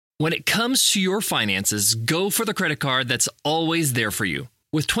When it comes to your finances, go for the credit card that's always there for you.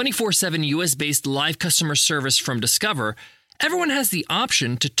 With 24/7 US-based live customer service from Discover, everyone has the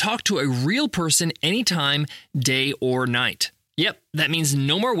option to talk to a real person anytime, day or night. Yep, that means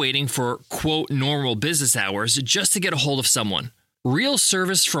no more waiting for, quote, normal business hours just to get a hold of someone. Real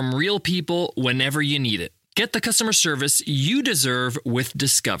service from real people whenever you need it. Get the customer service you deserve with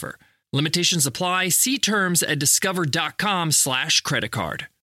Discover. Limitations apply. See terms at discover.com/creditcard.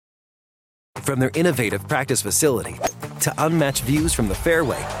 From their innovative practice facility to unmatched views from the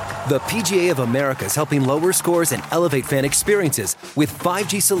fairway, the PGA of America is helping lower scores and elevate fan experiences with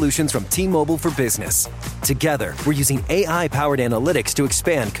 5G solutions from T-Mobile for Business. Together, we're using AI-powered analytics to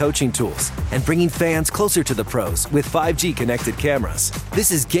expand coaching tools and bringing fans closer to the pros with 5G connected cameras.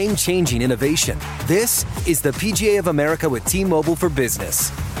 This is game-changing innovation. This is the PGA of America with T-Mobile for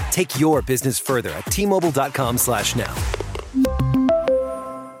Business. Take your business further at T-Mobile.com/now.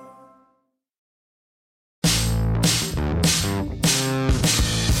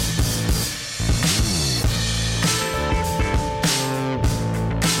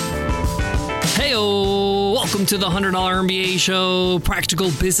 Welcome to the $100 MBA Show,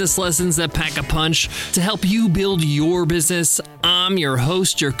 practical business lessons that pack a punch to help you build your business. I'm your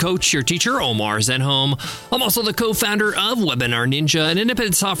host, your coach, your teacher, Omar Zenhom. I'm also the co-founder of Webinar Ninja, an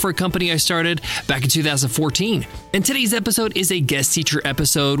independent software company I started back in 2014. And today's episode is a guest teacher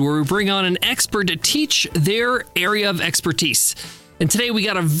episode where we bring on an expert to teach their area of expertise. And today we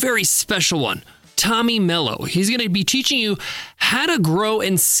got a very special one. Tommy Mello. He's going to be teaching you how to grow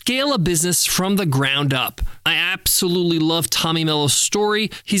and scale a business from the ground up. I absolutely love Tommy Mello's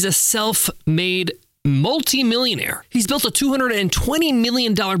story. He's a self-made multi-millionaire. He's built a $220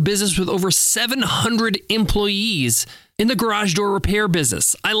 million business with over 700 employees in the garage door repair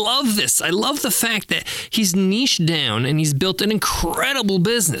business. I love this. I love the fact that he's niched down and he's built an incredible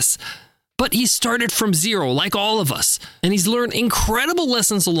business. But he started from zero, like all of us, and he's learned incredible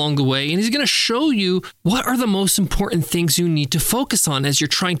lessons along the way, and he's going to show you what are the most important things you need to focus on as you're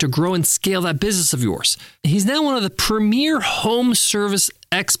trying to grow and scale that business of yours. He's now one of the premier home service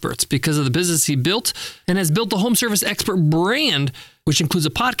experts because of the business he built, and has built the Home Service Expert brand, which includes a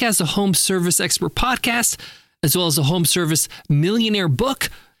podcast, a Home Service Expert podcast, as well as a Home Service Millionaire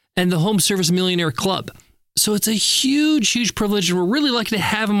book, and the Home Service Millionaire Club. So it's a huge, huge privilege, and we're really lucky to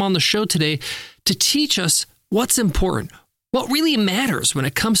have him on the show today to teach us what's important, what really matters when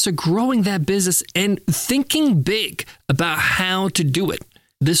it comes to growing that business and thinking big about how to do it.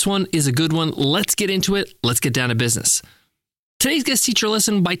 This one is a good one. Let's get into it. Let's get down to business. Today's guest teacher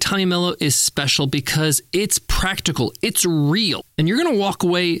lesson by Tommy Mello is special because it's practical, it's real, and you're going to walk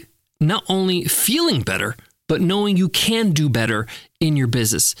away not only feeling better, but knowing you can do better in your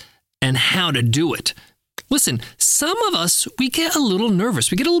business and how to do it. Listen, some of us, we get a little nervous.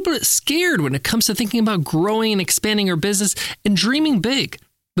 We get a little bit scared when it comes to thinking about growing and expanding our business and dreaming big.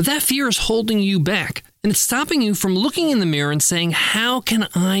 But that fear is holding you back, and it's stopping you from looking in the mirror and saying, how can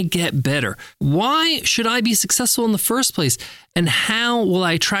I get better? Why should I be successful in the first place? And how will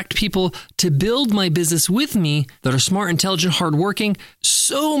I attract people to build my business with me that are smart, intelligent, hardworking?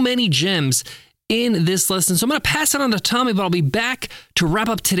 So many gems in this lesson. So I'm going to pass it on to Tommy, but I'll be back to wrap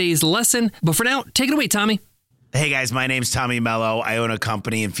up today's lesson. But for now, take it away, Tommy. Hey guys, my name's Tommy Mello. I own a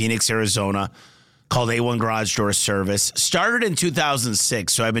company in Phoenix, Arizona called A1 Garage Door Service. Started in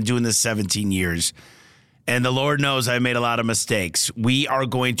 2006, so I've been doing this 17 years. And the Lord knows I've made a lot of mistakes. We are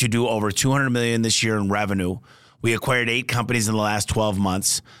going to do over $200 million this year in revenue. We acquired 8 companies in the last 12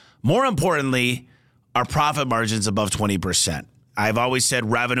 months. More importantly, our profit margin's above 20%. I've always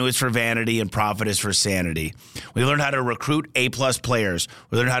said revenue is for vanity and profit is for sanity. We learned how to recruit A-plus players.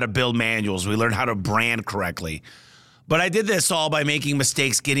 We learned how to build manuals. We learned how to brand correctly. But I did this all by making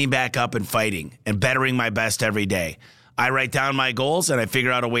mistakes, getting back up and fighting, and bettering my best every day. I write down my goals, and I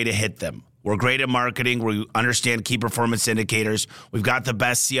figure out a way to hit them. We're great at marketing. We understand key performance indicators. We've got the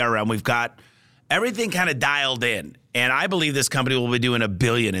best CRM. We've got everything kind of dialed in. And I believe this company will be doing $1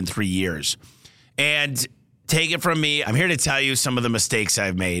 billion in 3 years. And take it from me, I'm here to tell you some of the mistakes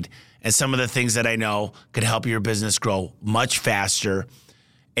I've made and some of the things that I know could help your business grow much faster.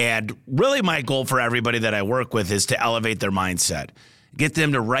 And really my goal for everybody that I work with is to elevate their mindset, get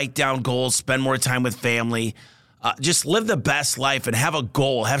them to write down goals, spend more time with family, just live the best life and have a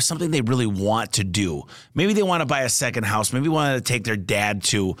goal, have something they really want to do. Maybe they want to buy a second house. Maybe they want to take their dad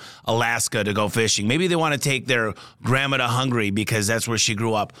to Alaska to go fishing. Maybe they want to take their grandma to Hungary because that's where she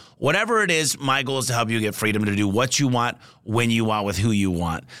grew up. Whatever it is, my goal is to help you get freedom to do what you want, when you want, with who you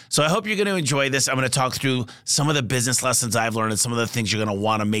want. So I hope you're going to enjoy this. I'm going to talk through some of the business lessons I've learned and some of the things you're going to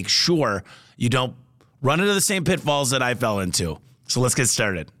want to make sure you don't run into the same pitfalls that I fell into. So let's get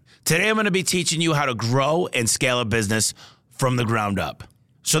started. Today, I'm going to be teaching you how to grow and scale a business from the ground up.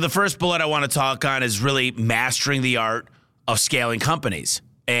 So the first bullet I want to talk on is really mastering the art of scaling companies.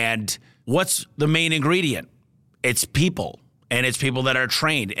 And what's the main ingredient? It's people, and it's people that are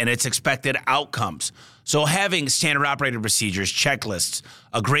trained, and it's expected outcomes. So having standard operating procedures, checklists,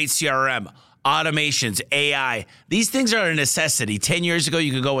 a great CRM, automations, AI, these things are a necessity. 10 years ago,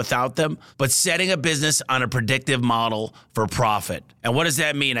 you could go without them, but setting a business on a predictive model for profit. And what does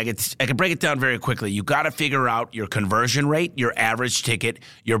that mean? I can break it down very quickly. You got to figure out your conversion rate, your average ticket,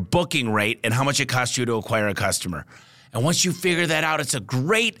 your booking rate, and how much it costs you to acquire a customer. And once you figure that out, it's a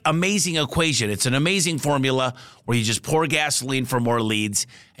great, amazing equation. It's an amazing formula where you just pour gasoline for more leads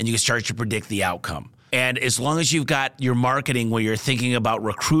and you can start to predict the outcome. And as long as you've got your marketing where you're thinking about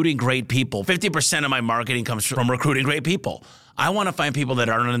recruiting great people, 50% of my marketing comes from recruiting great people. I want to find people that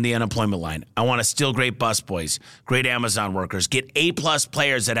aren't on the unemployment line. I want to steal great busboys, great Amazon workers, get A-plus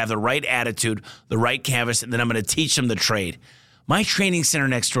players that have the right attitude, the right canvas, and then I'm going to teach them the trade. My training center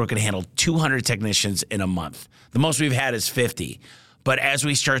next door can handle 200 technicians in a month. The most we've had is 50. But as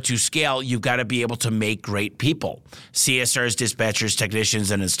we start to scale, you've got to be able to make great people. CSRs, dispatchers,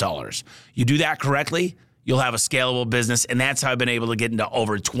 technicians, and installers. You do that correctly, you'll have a scalable business. And that's how I've been able to get into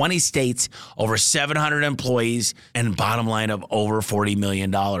over 20 states, over 700 employees, and bottom line of over $40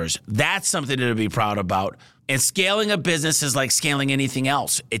 million. That's something to be proud about. And scaling a business is like scaling anything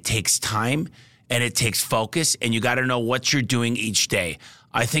else. It takes time and it takes focus, and you got to know what you're doing each day.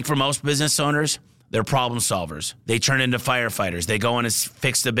 I think for most business owners, they're problem solvers. They turn into firefighters. They go in and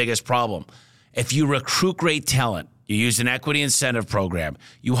fix the biggest problem. If you recruit great talent, you use an equity incentive program,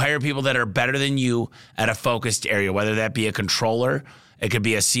 you hire people that are better than you at a focused area, whether that be a controller, it could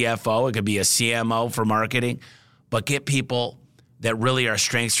be a CFO, it could be a CMO for marketing, but get people that really are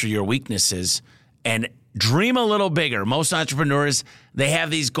strengths for your weaknesses and dream a little bigger. Most entrepreneurs, they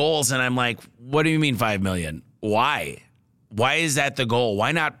have these goals, and I'm like, what do you mean 5 million? Why? Why is that the goal?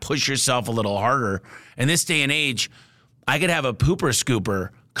 Why not push yourself a little harder? In this day and age, I could have a pooper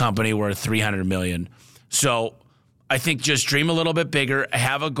scooper company worth 300 million. So I think just dream a little bit bigger,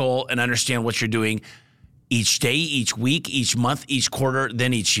 have a goal, and understand what you're doing each day, each week, each month, each quarter,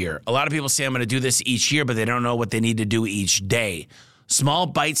 then each year. A lot of people say I'm going to do this each year, but they don't know what they need to do each day. Small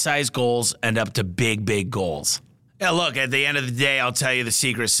bite-sized goals end up to big, big goals. Yeah, look, at the end of the day, I'll tell you the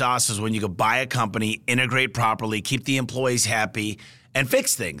secret sauce is when you can buy a company, integrate properly, keep the employees happy, and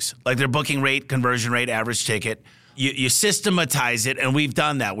fix things like their booking rate, conversion rate, average ticket. You systematize it, and we've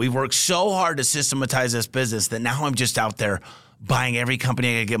done that. We've worked so hard to systematize this business that now I'm just out there buying every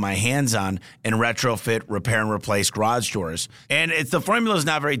company I can get my hands on and retrofit, repair, and replace garage doors. And the formula is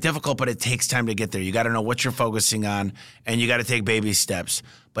not very difficult, but it takes time to get there. You got to know what you're focusing on, and you got to take baby steps.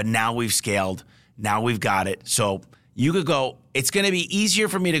 But now we've scaled. Now we've got it. So you could go, it's going to be easier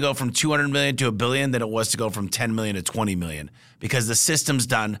for me to go from 200 million to $1 billion than it was to go from 10 million to 20 million because the system's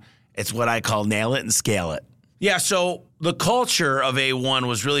done. It's what I call nail it and scale it. Yeah, so the culture of A1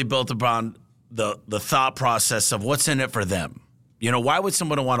 was really built upon the thought process of what's in it for them. You know, why would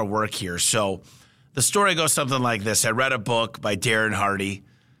someone want to work here? So the story goes something like this. I read a book by Darren Hardy,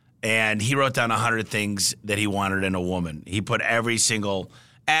 and he wrote down 100 things that he wanted in a woman. He put every single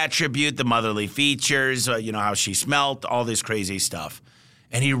attribute, the motherly features, how she smelt, all this crazy stuff.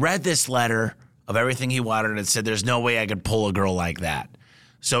 And he read this letter of everything he wanted and said, there's no way I could pull a girl like that.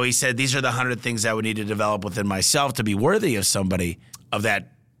 So he said, these are the 100 things I would need to develop within myself to be worthy of somebody of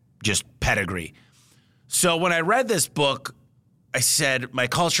that just pedigree. So when I read this book, I said, my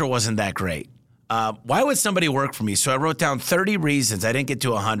culture wasn't that great. Why would somebody work for me? So I wrote down 30 reasons. I didn't get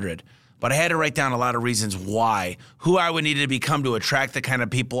to 100. But I had to write down a lot of reasons why, who I would need to become to attract the kind of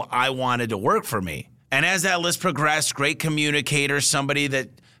people I wanted to work for me. And as that list progressed, great communicator, somebody that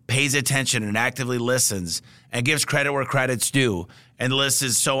pays attention and actively listens and gives credit where credit's due, and the list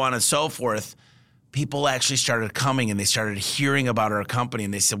is so on and so forth, people actually started coming and they started hearing about our company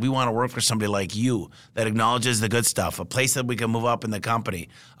and they said, we want to work for somebody like you that acknowledges the good stuff, a place that we can move up in the company,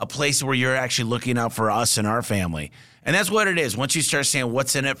 a place where you're actually looking out for us and our family. And that's what it is. Once you start saying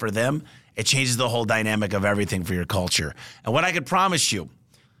what's in it for them, it changes the whole dynamic of everything for your culture. And what I can promise you,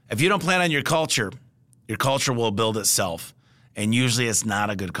 if you don't plan on your culture will build itself. And usually it's not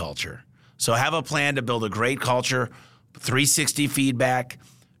a good culture. So have a plan to build a great culture, 360 feedback,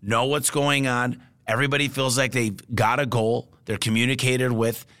 know what's going on. Everybody feels like they've got a goal, they're communicated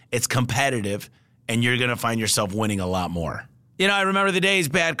with, it's competitive, and you're going to find yourself winning a lot more. You know, I remember the days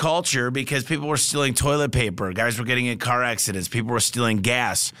bad culture because people were stealing toilet paper. Guys were getting in car accidents. People were stealing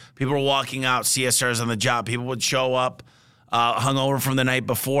gas. People were walking out, CSRs on the job. People would show up hungover from the night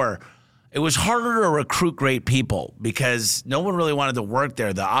before. It was harder to recruit great people because no one really wanted to work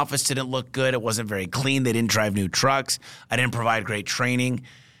there. The office didn't look good. It wasn't very clean. They didn't drive new trucks. I didn't provide great training.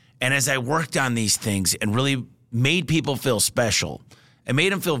 And as I worked on these things and really made people feel special and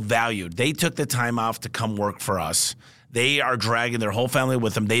made them feel valued, they took the time off to come work for us. They are dragging their whole family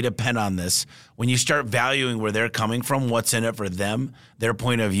with them. They depend on this. When you start valuing where they're coming from, what's in it for them, their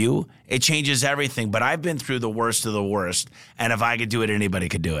point of view, it changes everything. But I've been through the worst of the worst. And if I could do it, anybody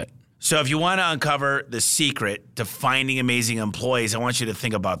could do it. So if you want to uncover the secret to finding amazing employees, I want you to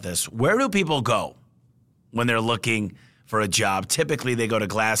think about this. Where do people go when they're looking for a job? Typically, they go to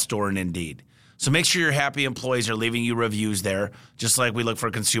Glassdoor and Indeed. So make sure your happy employees are leaving you reviews there, just like we look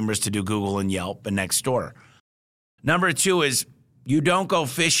for consumers to do Google and Yelp and Nextdoor. Number 2 is you don't go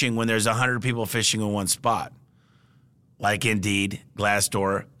fishing when there's 100 people fishing in one spot, like Indeed,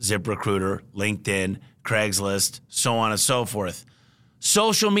 Glassdoor, ZipRecruiter, LinkedIn, Craigslist, so on and so forth.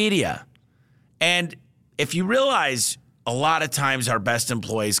 Social media. And if you realize a lot of times our best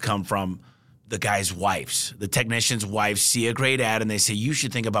employees come from the guys' wives. The technicians' wives see a great ad and they say, you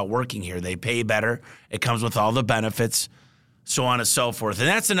should think about working here. They pay better. It comes with all the benefits, so on and so forth. And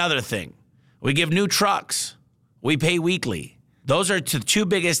that's another thing. We give new trucks. We pay weekly. Those are the 2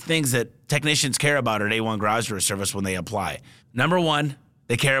 biggest things that technicians care about at A1 Garage Door Service when they apply. Number 1,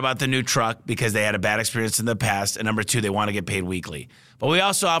 they care about the new truck because they had a bad experience in the past. And number 2, they want to get paid weekly. But we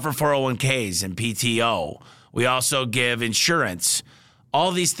also offer 401ks and PTO. We also give insurance.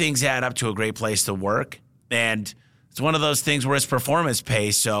 All these things add up to a great place to work. And it's one of those things where it's performance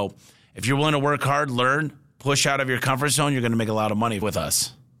pay. So if you're willing to work hard, learn, push out of your comfort zone, you're going to make a lot of money with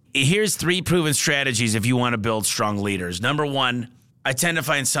us. Here's 3 proven strategies if you want to build strong leaders. Number 1, I tend to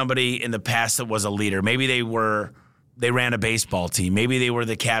find somebody in the past that was a leader. Maybe they ran a baseball team. Maybe they were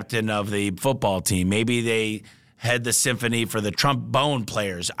the captain of the football team. Maybe they had the symphony for the trombone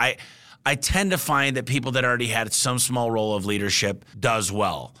players. I tend to find that people that already had some small role of leadership does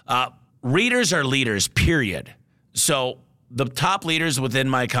well. Readers are leaders, period. So the top leaders within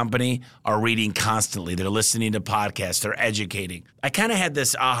my company are reading constantly. They're listening to podcasts. They're educating. I kind of had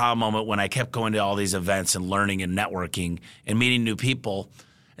this aha moment when I kept going to all these events and learning and networking and meeting new people.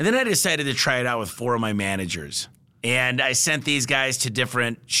 And then I decided to try it out with 4 of my managers. And I sent these guys to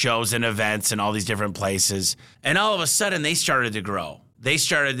different shows and events and all these different places. And all of a sudden, they started to grow. They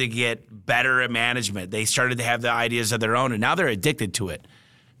started to get better at management. They started to have the ideas of their own, and now they're addicted to it.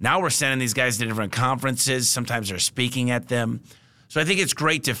 Now we're sending these guys to different conferences. Sometimes they're speaking at them. So I think it's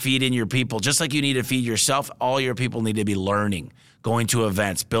great to feed in your people. Just like you need to feed yourself, all your people need to be learning, going to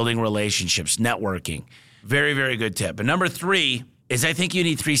events, building relationships, networking. Very, very good tip. And number 3 is I think you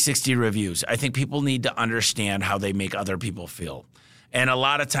need 360 reviews. I think people need to understand how they make other people feel. And a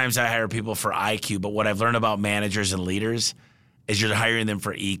lot of times I hire people for IQ, but what I've learned about managers and leaders is you're hiring them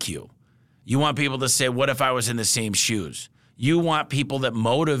for EQ. You want people to say, what if I was in the same shoes? You want people that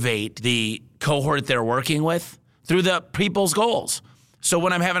motivate the cohort they're working with through the people's goals. So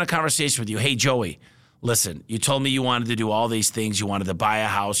when I'm having a conversation with you, hey, Joey, listen, you told me you wanted to do all these things. You wanted to buy a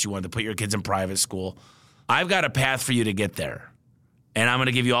house. You wanted to put your kids in private school. I've got a path for you to get there, and I'm going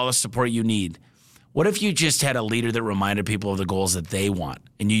to give you all the support you need. What if you just had a leader that reminded people of the goals that they want,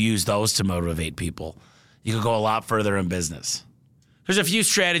 and you use those to motivate people? You could go a lot further in business. There's a few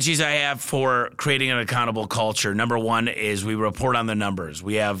strategies I have for creating an accountable culture. Number 1 is we report on the numbers.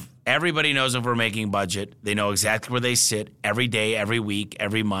 Everybody knows if we're making budget. They know exactly where they sit every day, every week,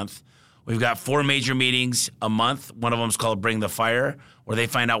 every month. We've got 4 major meetings a month. One of them is called Bring the Fire, where they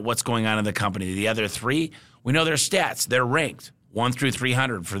find out what's going on in the company. The other 3, we know their stats. They're ranked 1 through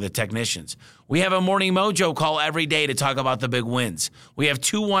 300 for the technicians. We have a Morning Mojo call every day to talk about the big wins. We have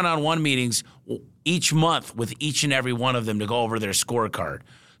 2 one-on-one meetings each month with each and every one of them to go over their scorecard.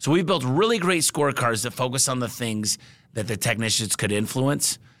 So we've built really great scorecards that focus on the things that the technicians could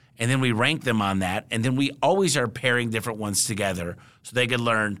influence, and then we rank them on that, and then we always are pairing different ones together so they could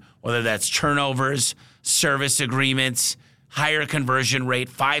learn whether that's turnovers, service agreements, higher conversion rate,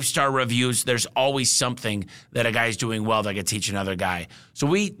 5-star reviews. There's always something that a guy's doing well that could teach another guy. So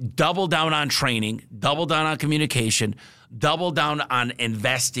we double down on training, double down on communication, double down on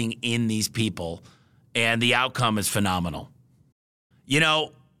investing in these people, and the outcome is phenomenal. You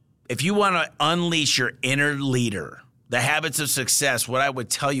know, if you want to unleash your inner leader, the habits of success, what I would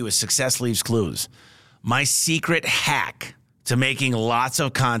tell you is success leaves clues. My secret hack to making lots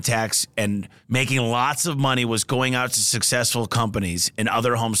of contacts and making lots of money was going out to successful companies and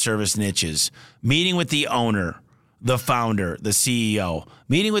other home service niches, meeting with the owner, the founder, the CEO,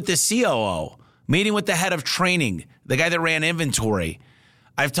 meeting with the COO, meeting with the head of training, the guy that ran inventory.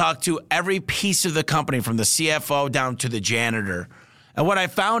 I've talked to every piece of the company from the CFO down to the janitor, And what I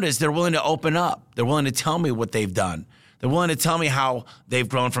found is they're willing to open up. They're willing to tell me what they've done. They're willing to tell me how they've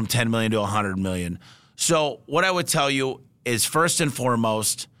grown from 10 million to 100 million. So what I would tell you is, first and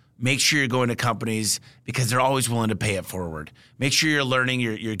foremost, make sure you're going to companies because they're always willing to pay it forward. Make sure you're learning,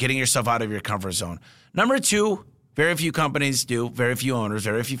 you're getting yourself out of your comfort zone. Number two, very few companies do, very few owners,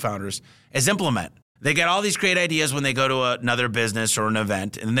 very few founders, is implement. They get all these great ideas when they go to another business or an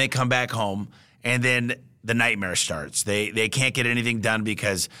event, and then they come back home, and then the nightmare starts. They can't get anything done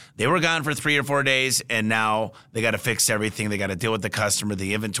because they were gone for 3 or 4 days, and now they got to fix everything. They got to deal with the customer,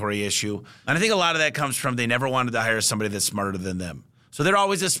 the inventory issue. And I think a lot of that comes from they never wanted to hire somebody that's smarter than them. So they're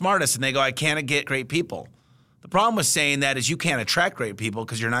always the smartest, and they go, I can't get great people. The problem with saying that is you can't attract great people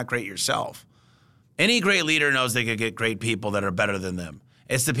because you're not great yourself. Any great leader knows they could get great people that are better than them.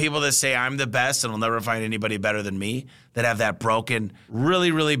 It's the people that say, I'm the best and I'll never find anybody better than me, that have that broken, really,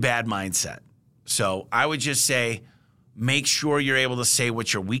 really bad mindset. So I would just say, make sure you're able to say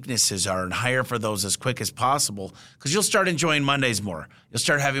what your weaknesses are and hire for those as quick as possible, because you'll start enjoying Mondays more. You'll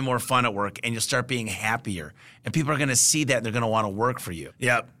start having more fun at work, and you'll start being happier. And people are going to see that, and they're going to want to work for you.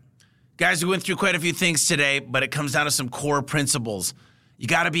 Yep. Guys, we went through quite a few things today, but it comes down to some core principles. You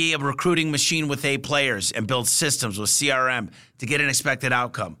got to be a recruiting machine with A players and build systems with CRM to get an expected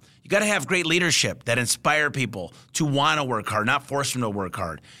outcome. You got to have great leadership that inspire people to want to work hard, not force them to work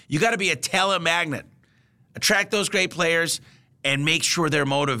hard. You got to be a talent magnet. Attract those great players and make sure they're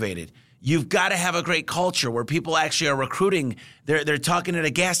motivated. You've got to have a great culture where people actually are recruiting. They're talking at a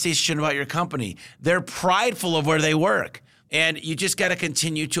gas station about your company. They're prideful of where they work. And you just got to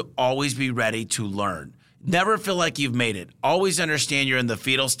continue to always be ready to learn. Never feel like you've made it. Always understand you're in the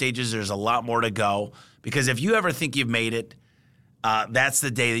fetal stages. There's a lot more to go. Because if you ever think you've made it, that's the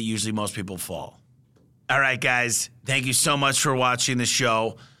day that usually most people fall. All right, guys. Thank you so much for watching the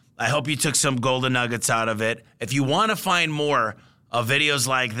show. I hope you took some golden nuggets out of it. If you want to find more of videos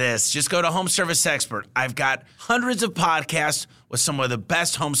like this, just go to Home Service Expert. I've got hundreds of podcasts with some of the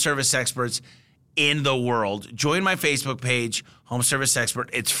best home service experts in the world. Join my Facebook page, Home Service Expert.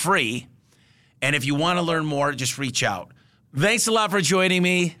 It's free. And if you want to learn more, just reach out. Thanks a lot for joining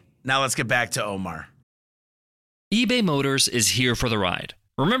me. Now let's get back to Omar. eBay Motors is here for the ride.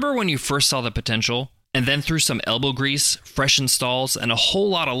 Remember when you first saw the potential? And then through some elbow grease, fresh installs, and a whole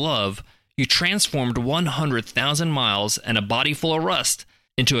lot of love, you transformed 100,000 miles and a body full of rust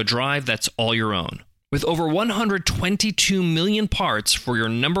into a drive that's all your own. With over 122 million parts for your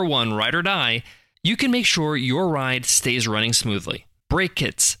number one ride or die, you can make sure your ride stays running smoothly. Brake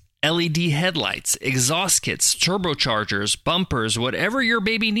kits, LED headlights, exhaust kits, turbochargers, bumpers, whatever your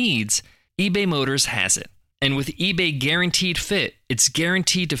baby needs, eBay Motors has it. And with eBay Guaranteed Fit, it's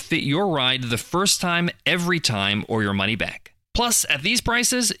guaranteed to fit your ride the first time, every time, or your money back. Plus, at these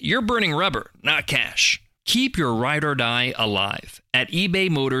prices, you're burning rubber, not cash. Keep your ride or die alive at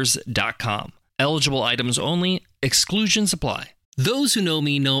ebaymotors.com. Eligible items only. Exclusions apply. Those who know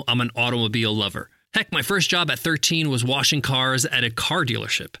me know I'm an automobile lover. Heck, my first job at 13 was washing cars at a car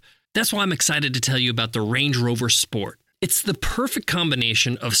dealership. That's why I'm excited to tell you about the Range Rover Sport. It's the perfect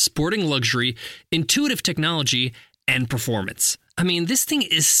combination of sporting luxury, intuitive technology, and performance. I mean, this thing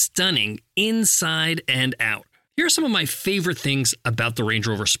is stunning inside and out. Here are some of my favorite things about the Range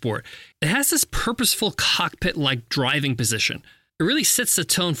Rover Sport. It has this purposeful cockpit-like driving position. It really sets the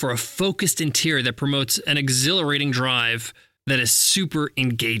tone for a focused interior that promotes an exhilarating drive that is super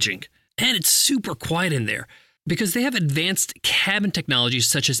engaging. And it's super quiet in there because they have advanced cabin technologies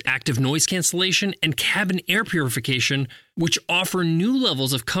such as active noise cancellation and cabin air purification, which offer new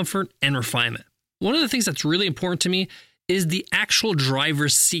levels of comfort and refinement. One of the things that's really important to me is the actual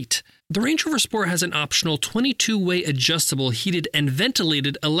driver's seat. The Range Rover Sport has an optional 22-way adjustable heated and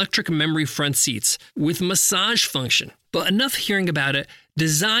ventilated electric memory front seats with massage function. But enough hearing about it.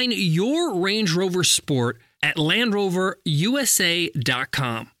 Design your Range Rover Sport at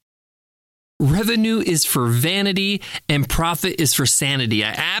LandRoverUSA.com. Revenue is for vanity and profit is for sanity.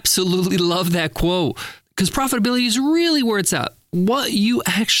 I absolutely love that quote because profitability is really where it's at. What you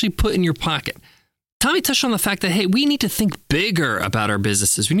actually put in your pocket. Tommy touched on the fact that, hey, we need to think bigger about our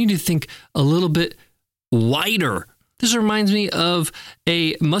businesses. We need to think a little bit wider. This reminds me of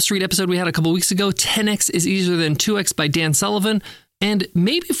a must-read episode we had a couple weeks ago, 10X is easier than 2X by Dan Sullivan. And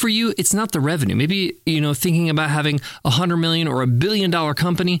maybe for you, it's not the revenue. Maybe, thinking about having $100 million or $1 billion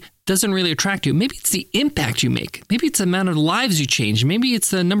company doesn't really attract you. Maybe it's the impact you make. Maybe it's the amount of lives you change. Maybe it's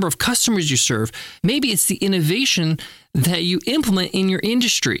the number of customers you serve. Maybe it's the innovation that you implement in your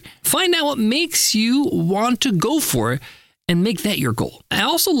industry. Find out what makes you want to go for it and make that your goal. I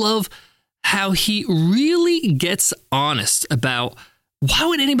also love how he really gets honest about why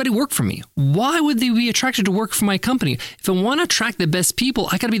would anybody work for me? Why would they be attracted to work for my company? If I want to attract the best people,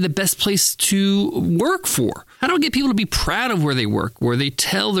 I got to be the best place to work for. How do I get people to be proud of where they work, where they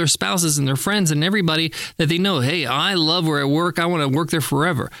tell their spouses and their friends and everybody that they know, hey, I love where I work. I want to work there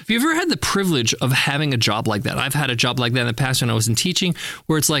forever. If you've ever had the privilege of having a job like that, I've had a job like that in the past when I was in teaching,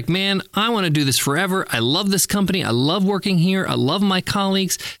 where it's like, man, I want to do this forever. I love this company. I love working here. I love my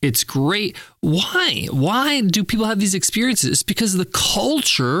colleagues. It's great. Why? Why do people have these experiences? It's because of the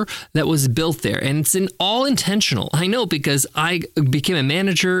culture that was built there, and it's all intentional. I know, because I became a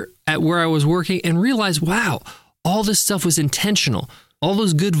manager at where I was working and realized, wow, all this stuff was intentional. All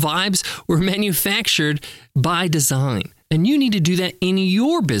those good vibes were manufactured by design. And you need to do that in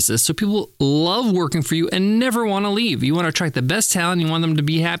your business so people love working for you and never want to leave. You want to attract the best talent. You want them to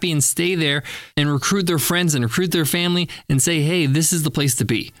be happy and stay there and recruit their friends and recruit their family and say, hey, this is the place to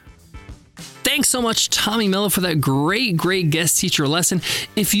be. Thanks so much, Tommy Mello, for that great guest teacher lesson.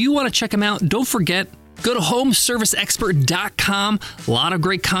 If you want to check him out, don't forget, go to homeserviceexpert.com. A lot of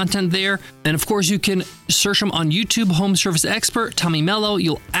great content there. And of course, you can search him on YouTube, Home Service Expert, Tommy Mello.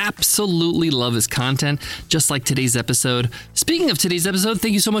 You'll absolutely love his content, just like today's episode. Speaking of today's episode,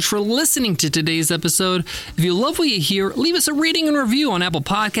 thank you so much for listening to today's episode. If you love what you hear, leave us a rating and review on Apple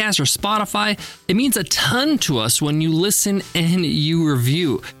Podcasts or Spotify. It means a ton to us when you listen and you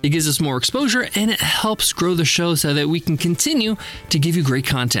review. It gives us more exposure and it helps grow the show so that we can continue to give you great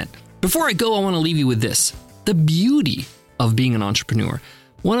content. Before I go, I want to leave you with this. The beauty of being an entrepreneur.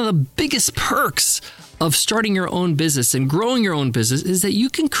 One of the biggest perks of starting your own business and growing your own business is that you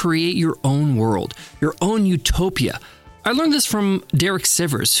can create your own world, your own utopia. I learned this from Derek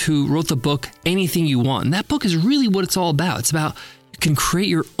Sivers, who wrote the book, Anything You Want. And that book is really what it's all about. It's about you can create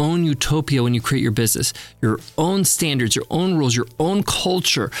your own utopia when you create your business, your own standards, your own rules, your own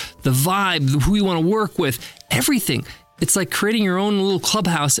culture, the vibe, who you want to work with, everything. It's like creating your own little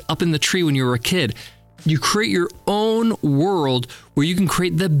clubhouse up in the tree when you were a kid. You create your own world where you can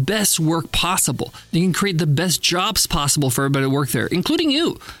create the best work possible. You can create the best jobs possible for everybody to work there, including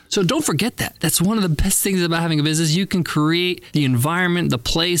you. So don't forget that. That's one of the best things about having a business. You can create the environment, the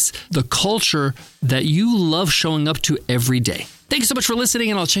place, the culture that you love showing up to every day. Thank you so much for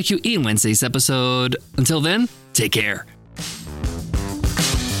listening, and I'll check you in Wednesday's episode. Until then, take care.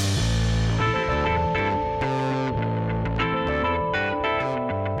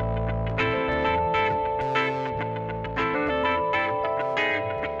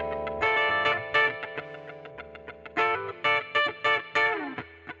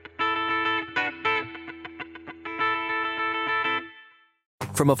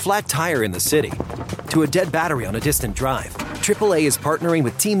 From a flat tire in the city to a dead battery on a distant drive, AAA is partnering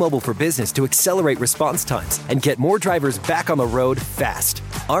with T-Mobile for Business to accelerate response times and get more drivers back on the road fast.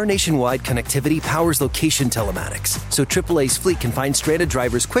 Our nationwide connectivity powers location telematics, so AAA's fleet can find stranded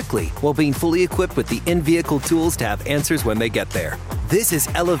drivers quickly while being fully equipped with the in-vehicle tools to have answers when they get there. This is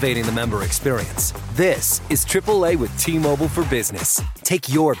elevating the member experience. This is AAA with T-Mobile for Business.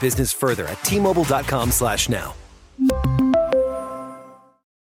 Take your business further at T-Mobile.com/now.